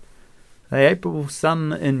 The April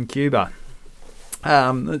Sun in Cuba.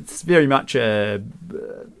 It's very much I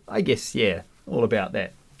guess, all about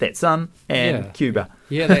that sun and Yeah. Cuba.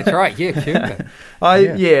 Yeah, that's right. Yeah, Cuba.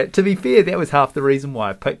 To be fair, that was half the reason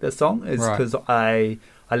why I picked this song, is Right. because I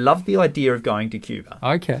I love the idea of going to Cuba.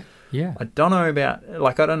 Okay. Yeah. I don't know about,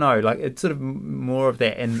 like, I don't know, like, it's sort of more of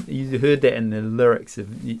that, and you heard that in the lyrics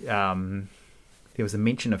of, there was a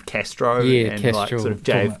mention of Castro Yeah, and, Castro, like, sort of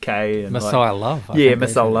JFK. And Messiah Love. I yeah, think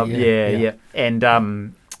Missile they Love, said. yeah. And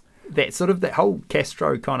that sort of, that whole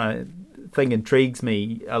Castro kind of thing intrigues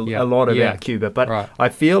me a lot about Cuba, but Right. I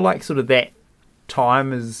feel like sort of that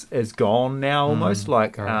time is gone now almost,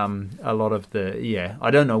 like right. a lot of the,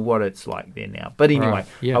 I don't know what it's like there now. But anyway, Right,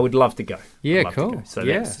 yeah. I would love to go. Yeah, I'd love to cool. go. So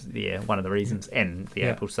Yeah. that's, one of the reasons. And the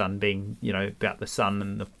Yeah. April Sun being, about the sun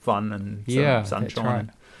and the fun and Yeah, sunshine. that's right.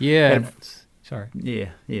 Yeah. And- Sorry.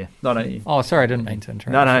 Yeah. No, no. Oh, sorry, I didn't mean to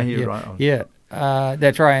interrupt. No, you. you're Yeah. right. Yeah,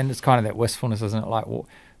 that's right, and it's kind of that wistfulness, isn't it? Like,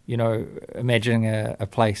 imagining a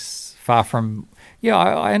place far from. Yeah,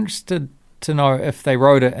 I'm interested to know if they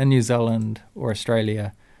wrote it in New Zealand or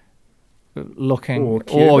Australia, looking Or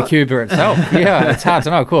or Cuba itself. Yeah, it's hard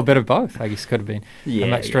to know. Cool, a bit of both. I guess could have been a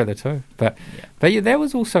mixture of the two. But that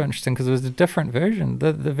was also interesting because it was a different version.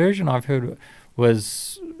 The version I've heard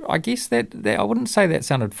was, I guess that I wouldn't say that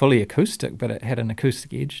sounded fully acoustic, but it had an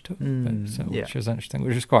acoustic edge to it, which was interesting,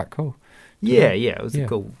 which is quite cool. It was a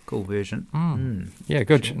cool version. Yeah,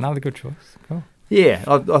 good. Another good choice. Cool. Yeah,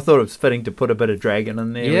 I thought it was fitting to put a bit of dragon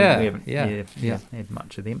in there. Yeah, we haven't yeah. had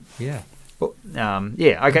much of them. Yeah. But,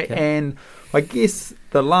 okay. And I guess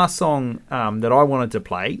the last song that I wanted to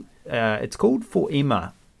play, it's called For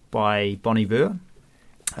Emma by Bon Iver.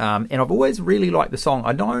 And I've always really liked the song.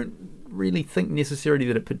 I don't really think necessarily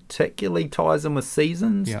that it particularly ties in with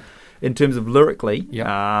seasons in terms of lyrically.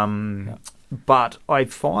 But I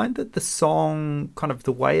find that the song, kind of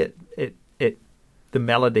the way it the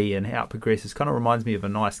melody and how it progresses, kind of reminds me of a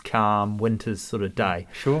nice, calm winter's sort of day.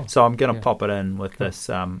 Sure. So I'm going to pop it in with this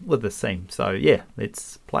theme. So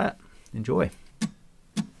let's play it. Enjoy.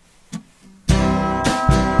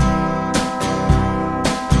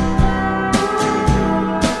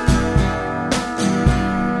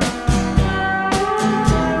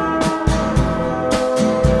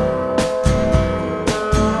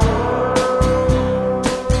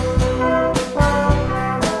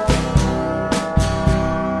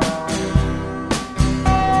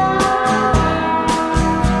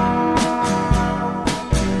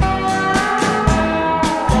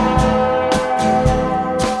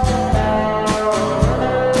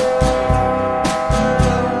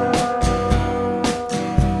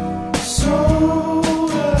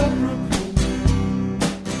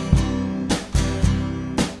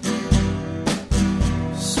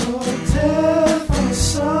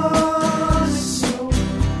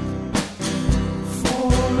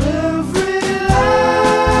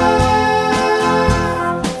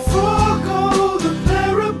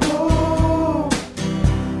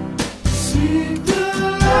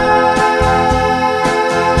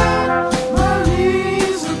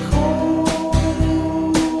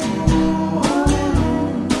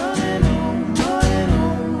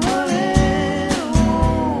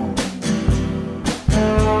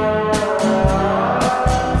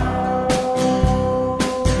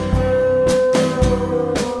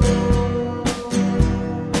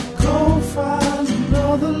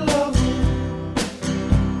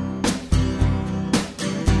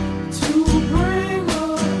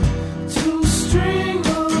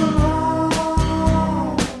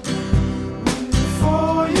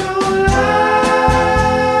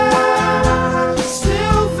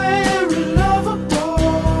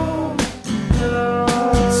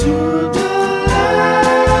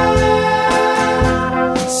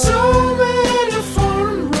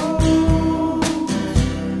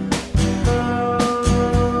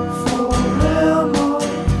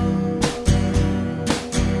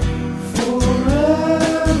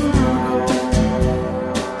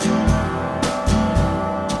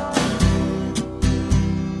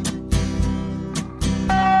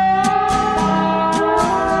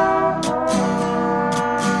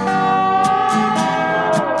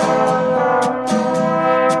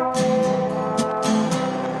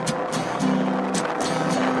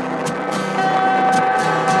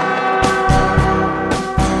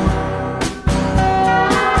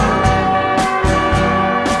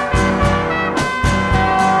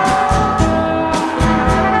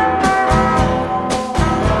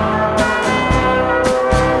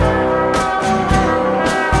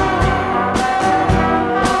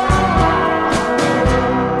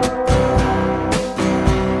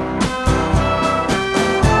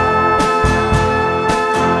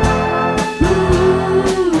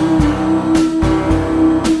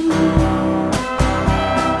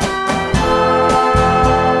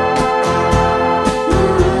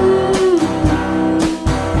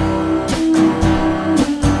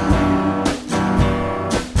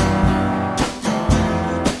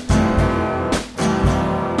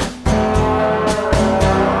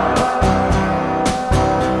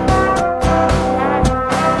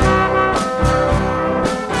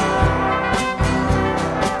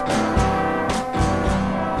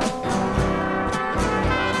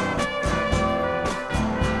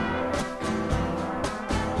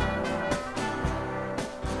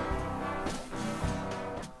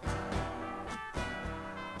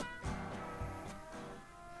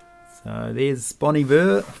 So there's Bon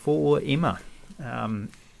Iver for Emma.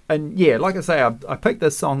 And yeah, like I say, I picked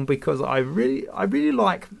this song because I really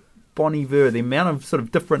like Bon Iver. The amount of sort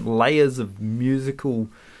of different layers of musical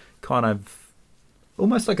kind of,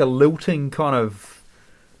 almost like a lilting kind of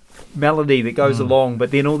melody that goes along,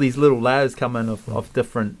 but then all these little layers come in of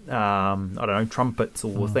different I don't know, trumpets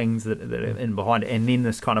or things that are in behind it, and then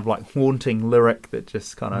this kind of like haunting lyric that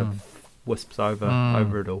just kind of wisps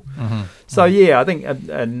over it all. So yeah, I think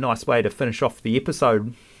a nice way to finish off the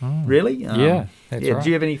episode, really. Yeah, that's right. Do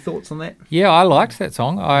you have any thoughts on that? Yeah, I liked that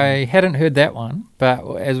song. I hadn't heard that one, but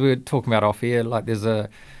as we were talking about off air, like there's a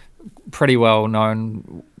pretty well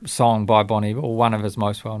known song by Bon Iver, or one of his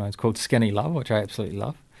most well known, it's called Skinny Love, which I absolutely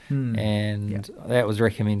love. And that was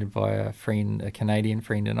recommended by a Canadian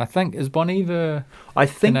friend, and I think, is Bon Iver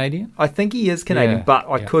Canadian? I think he is Canadian, Yeah, but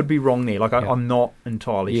I could be wrong there. Like I'm not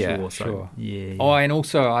entirely Yeah, sure. So, sure. Yeah. Oh, and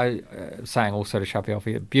also I saying also to Sharpie off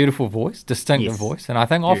here, beautiful voice, distinctive Yes. voice, and I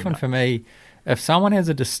think Very often much. for me, if someone has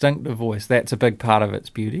a distinctive voice, that's a big part of its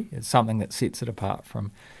beauty. It's something that sets it apart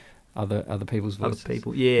from other people's Other voices.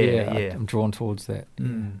 people, yeah. I'm drawn towards that.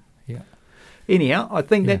 Yeah. Anyhow, I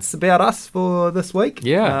think that's about us for this week.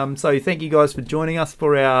 Yeah. So thank you guys for joining us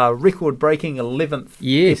for our record-breaking 11th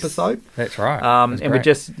episode. That's right. That's And we great.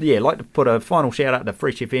 just like to put a final shout out to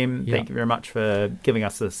Fresh FM. Yeah. Thank you very much for giving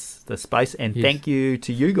us this space, and Yes. thank you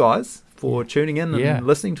to you guys for tuning in and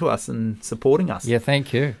listening to us and supporting us. Yeah,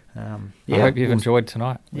 thank you. I I hope you've enjoyed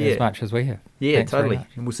tonight as much as we have. Yeah, Thanks very totally. much.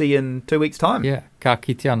 And we'll see you in 2 weeks' time. Yeah, ka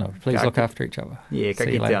kite anō. Please Ka look kite- after each other. Yeah, ka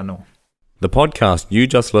See you kite later. anō. The podcast you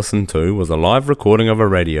just listened to was a live recording of a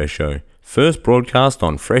radio show, first broadcast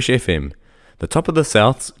on Fresh FM, the top of the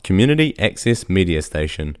South's community access media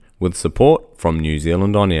station, with support from New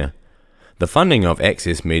Zealand On Air. The funding of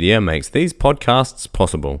Access Media makes these podcasts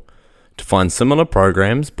possible. To find similar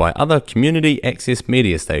programs by other community access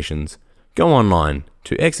media stations, go online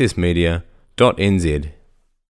to accessmedia.nz.